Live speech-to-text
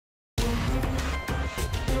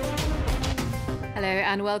Hello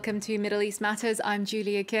and welcome to Middle East Matters. I'm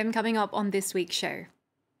Julia Kim. Coming up on this week's show.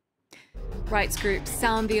 Rights groups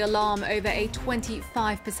sound the alarm over a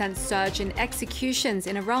 25% surge in executions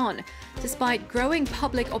in Iran. Despite growing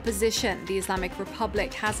public opposition, the Islamic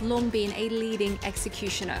Republic has long been a leading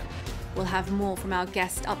executioner. We'll have more from our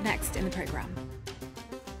guest up next in the programme.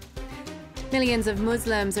 Millions of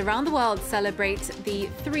Muslims around the world celebrate the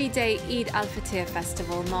three-day Eid al-Fitr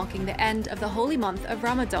festival, marking the end of the holy month of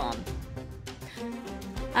Ramadan.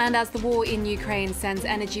 And as the war in Ukraine sends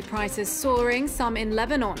energy prices soaring, some in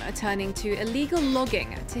Lebanon are turning to illegal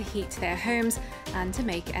logging to heat their homes and to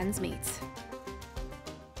make ends meet.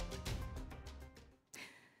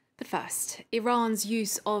 But first, Iran's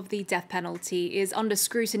use of the death penalty is under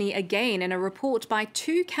scrutiny again in a report by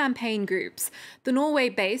two campaign groups, the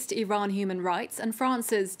Norway-based Iran Human Rights and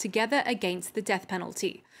France's Together Against the Death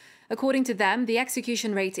Penalty. According to them, the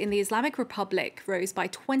execution rate in the Islamic Republic rose by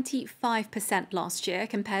 25% last year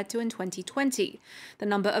compared to in 2020. The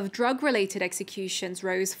number of drug-related executions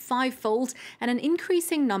rose fivefold and an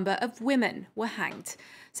increasing number of women were hanged.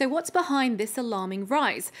 So what's behind this alarming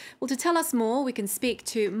rise? Well, to tell us more, we can speak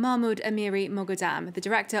to Mahmood Amiry-Moghaddam, the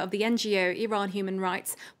director of the NGO Iran Human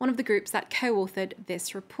Rights, one of the groups that co-authored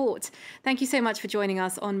this report. Thank you so much for joining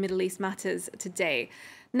us on Middle East Matters today.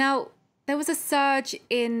 Now, there was a surge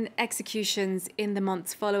in executions in the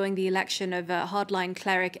months following the election of hardline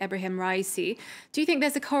cleric Ebrahim Raisi. Do you think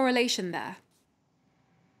there's a correlation there?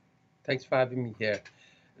 Thanks for having me here.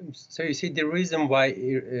 So you see, the reason why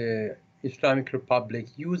Islamic Republic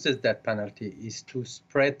uses that penalty is to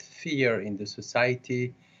spread fear in the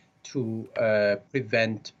society, to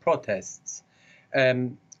prevent protests.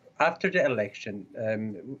 After the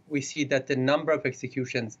election, we see that the number of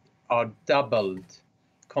executions are doubled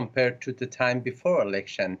compared to the time before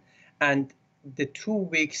election. And the 2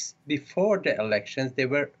 weeks before the elections, there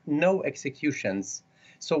were no executions.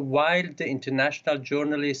 So while the international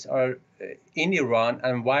journalists are in Iran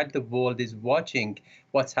and while the world is watching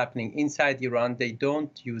what's happening inside Iran, they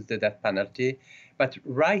don't use the death penalty. But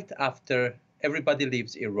right after everybody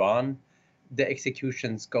leaves Iran, the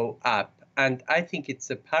executions go up. And I think it's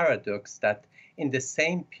a paradox that in the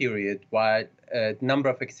same period, while the number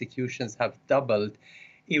of executions have doubled,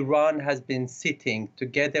 Iran has been sitting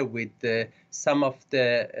together with some of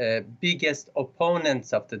the biggest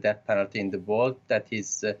opponents of the death penalty in the world, that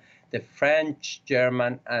is the French,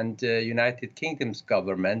 German, and United Kingdom's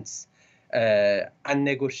governments, and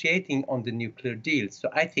negotiating on the nuclear deal. So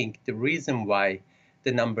I think the reason why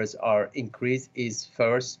the numbers are increased is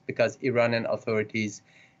first because Iranian authorities,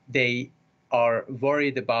 they are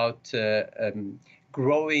worried about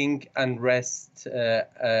growing unrest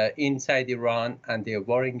inside Iran, and they are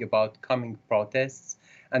worrying about coming protests.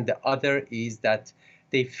 And the other is that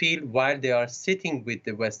they feel while they are sitting with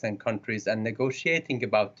the Western countries and negotiating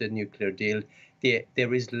about the nuclear deal,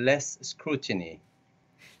 there is less scrutiny.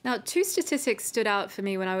 Now, two statistics stood out for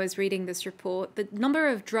me when I was reading this report: the number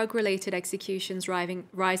of drug-related executions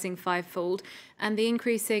rising fivefold and the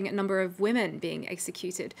increasing number of women being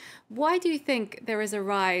executed. Why do you think there is a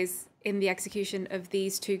rise in the execution of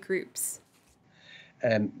these two groups?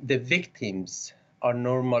 The victims are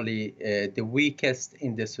normally the weakest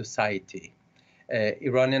in the society.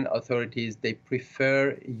 Iranian authorities, they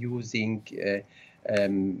prefer using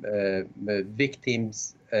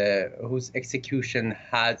victims whose execution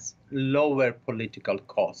has lower political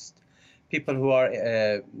cost. People who are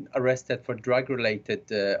arrested for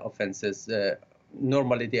drug-related offenses,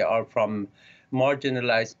 normally they are from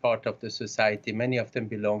marginalized part of the society. Many of them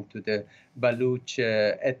belong to the Baluch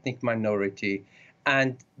ethnic minority,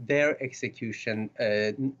 and their execution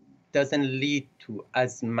doesn't lead to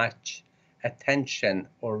as much attention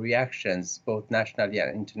or reactions, both nationally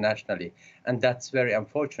and internationally, and that's very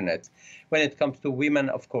unfortunate. When it comes to women,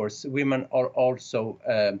 of course, women are also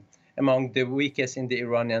among the weakest in the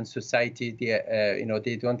Iranian society.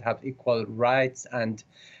 They don't have equal rights, and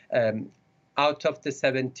out of the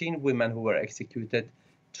 17 women who were executed,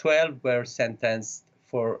 12 were sentenced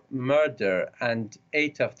for murder, and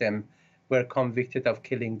 8 of them were convicted of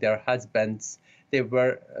killing their husbands. There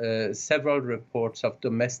were several reports of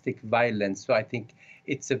domestic violence. So I think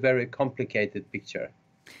it's a very complicated picture.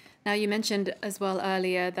 Now, you mentioned as well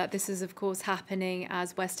earlier that this is, of course, happening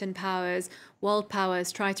as Western powers, world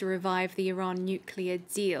powers, try to revive the Iran nuclear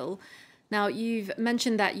deal. Now, you've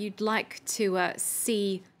mentioned that you'd like to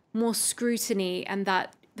see more scrutiny and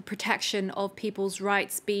that the protection of people's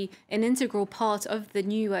rights be an integral part of the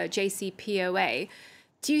new JCPOA.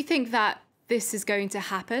 Do you think that this is going to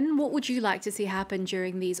happen? What would you like to see happen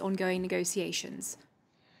during these ongoing negotiations?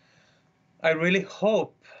 I really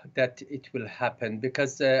hope that it will happen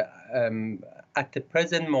because at the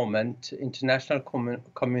present moment, international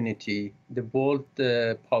community, the world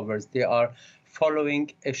powers, they are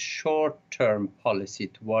following a short-term policy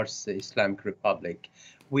towards the Islamic Republic.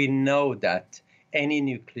 We know that any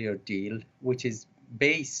nuclear deal, which is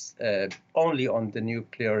based only on the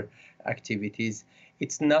nuclear activities,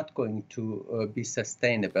 it's not going to be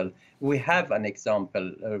sustainable. We have an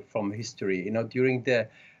example from history. During the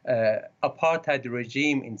apartheid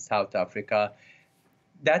regime in South Africa,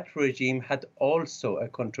 that regime had also a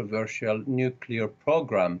controversial nuclear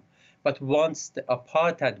program. But once the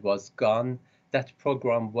apartheid was gone, that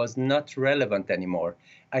program was not relevant anymore.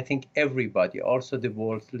 I think everybody, also the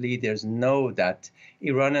world leaders, know that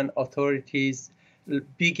Iranian authorities'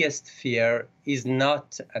 biggest fear is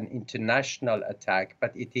not an international attack,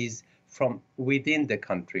 but it is from within the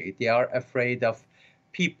country. They are afraid of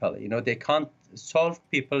people. They can't solve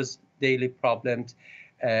people's daily problems,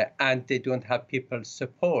 and they don't have people's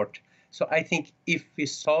support. So I think if we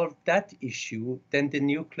solve that issue, then the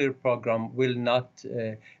nuclear program will not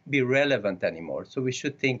be relevant anymore. So we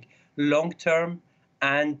should think long term,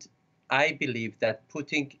 and I believe that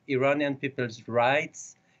putting Iranian people's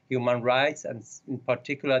rights, human rights, and in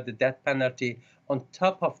particular the death penalty on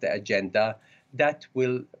top of the agenda, that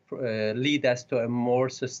will lead us to a more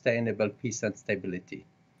sustainable peace and stability.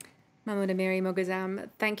 Mahmood Amiry-Moghaddam,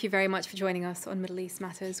 thank you very much for joining us on Middle East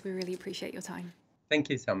Matters. We really appreciate your time. Thank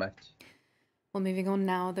you so much. Well, moving on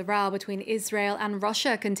now, the row between Israel and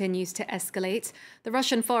Russia continues to escalate. The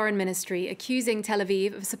Russian Foreign Ministry accusing Tel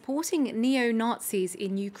Aviv of supporting neo-Nazis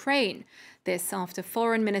in Ukraine. This after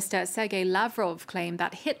Foreign Minister Sergei Lavrov claimed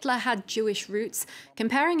that Hitler had Jewish roots,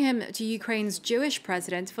 comparing him to Ukraine's Jewish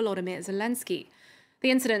President Volodymyr Zelensky. The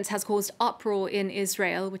incident has caused uproar in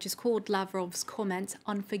Israel, which has called Lavrov's comment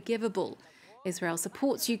unforgivable. Israel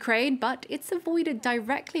supports Ukraine, but it's avoided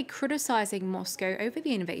directly criticizing Moscow over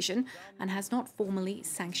the invasion and has not formally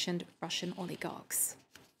sanctioned Russian oligarchs.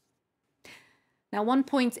 Now,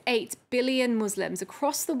 1.8 billion Muslims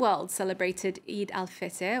across the world celebrated Eid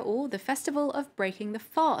al-Fitr, or the festival of breaking the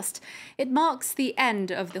fast. It marks the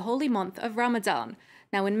end of the holy month of Ramadan.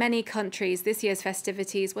 Now, in many countries, this year's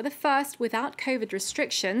festivities were the first without COVID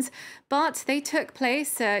restrictions, but they took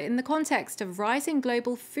place in the context of rising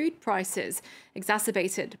global food prices,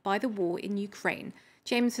 exacerbated by the war in Ukraine.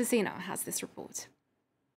 James Fassino has this report.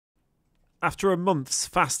 After a month's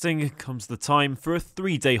fasting comes the time for a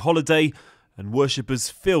 3-day holiday, and worshippers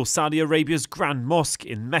fill Saudi Arabia's Grand Mosque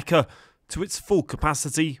in Mecca to its full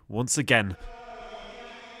capacity once again.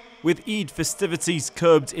 With Eid festivities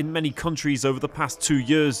curbed in many countries over the past 2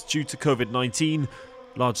 years due to COVID-19,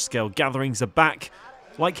 large-scale gatherings are back,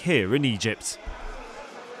 like here in Egypt.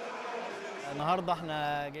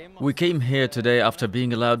 We came here today after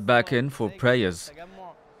being allowed back in for prayers.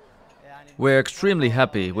 We're extremely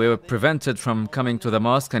happy. We were prevented from coming to the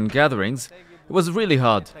mosque and gatherings. It was really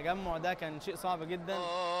hard.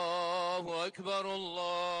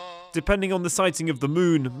 Depending on the sighting of the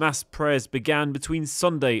moon, mass prayers began between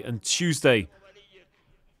Sunday and Tuesday.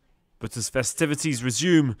 But as festivities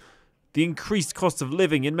resume, the increased cost of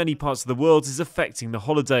living in many parts of the world is affecting the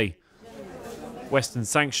holiday. Western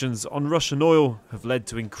sanctions on Russian oil have led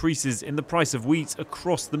to increases in the price of wheat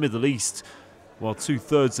across the Middle East, while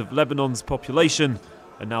 2/3 of Lebanon's population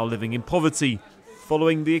are now living in poverty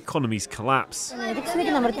following the economy's collapse.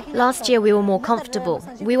 Last year we were more comfortable.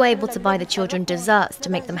 We were able to buy the children desserts to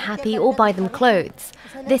make them happy or buy them clothes.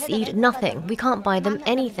 This Eid, nothing. We can't buy them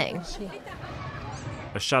anything.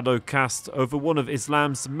 A shadow cast over one of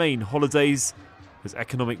Islam's main holidays as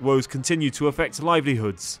economic woes continue to affect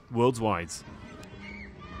livelihoods worldwide.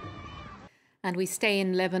 And we stay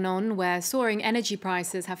in Lebanon, where soaring energy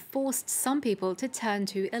prices have forced some people to turn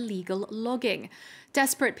to illegal logging.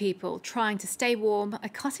 Desperate people trying to stay warm are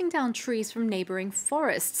cutting down trees from neighbouring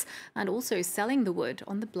forests and also selling the wood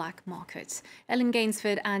on the black market. Ellen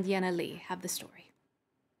Gainsford and Yenna Lee have the story.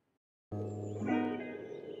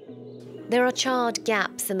 There are charred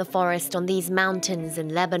gaps in the forest on these mountains in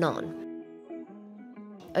Lebanon.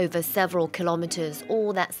 Over several kilometres,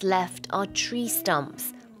 all that's left are tree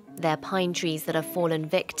stumps. They're pine trees that have fallen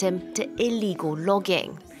victim to illegal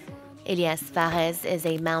logging. Ilyas Fares is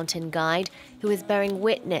a mountain guide who is bearing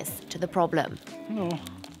witness to the problem.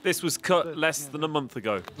 This was cut less than a month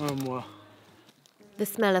ago. The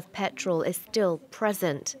smell of petrol is still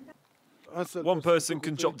present. One person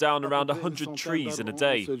can chop down around 100 trees in a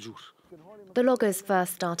day. The loggers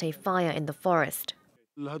first start a fire in the forest.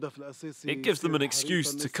 It gives them an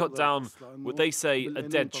excuse to cut down what they say are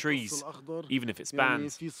dead trees, even if it's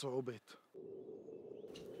banned.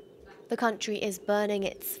 The country is burning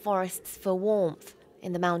its forests for warmth.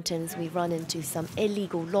 In the mountains, we run into some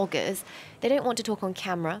illegal loggers. They don't want to talk on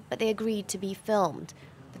camera, but they agreed to be filmed.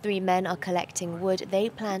 The three men are collecting wood they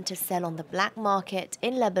plan to sell on the black market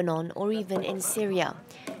in Lebanon or even in Syria.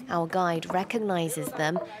 Our guide recognizes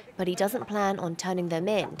them, but he doesn't plan on turning them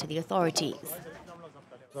in to the authorities.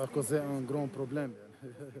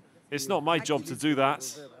 It's not my job to do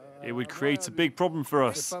that. It would create a big problem for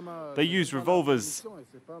us. They use revolvers.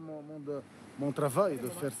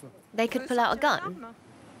 They could pull out a gun.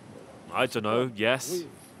 I don't know, yes.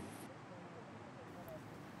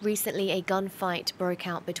 Recently, a gunfight broke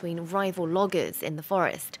out between rival loggers in the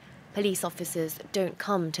forest. Police officers don't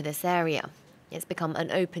come to this area. It's become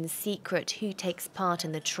an open secret who takes part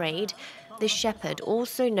in the trade. The shepherd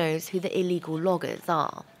also knows who the illegal loggers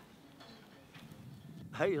are.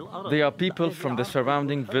 They are people from the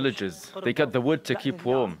surrounding villages. They cut the wood to keep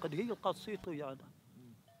warm.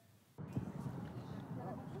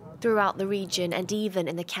 Throughout the region and even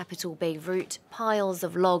in the capital Beirut, piles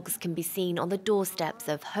of logs can be seen on the doorsteps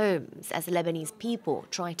of homes as Lebanese people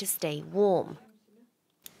try to stay warm.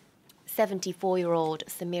 74-year-old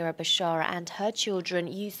Samira Bashara and her children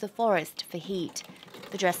use the forest for heat.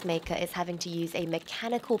 The dressmaker is having to use a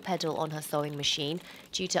mechanical pedal on her sewing machine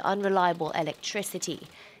due to unreliable electricity,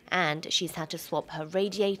 and she's had to swap her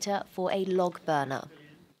radiator for a log burner.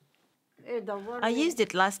 I used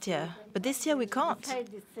it last year, but this year we can't,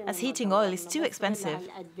 as heating oil is too expensive.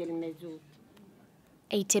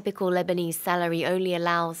 A typical Lebanese salary only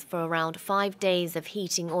allows for around 5 days of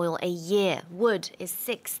heating oil a year. Wood is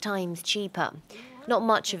 6 times cheaper. Not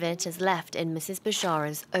much of it is left in Mrs.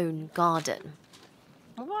 Bashara's own garden.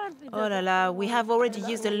 Oh la la, we have already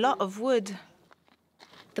used a lot of wood.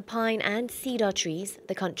 The pine and cedar trees,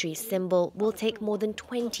 the country's symbol, will take more than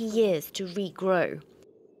 20 years to regrow.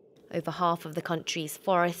 Over half of the country's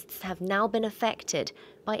forests have now been affected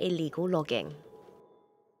by illegal logging.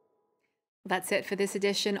 That's it for this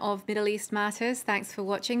edition of Middle East Matters. Thanks for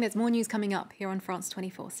watching. There's more news coming up here on France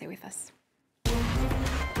 24. Stay with us.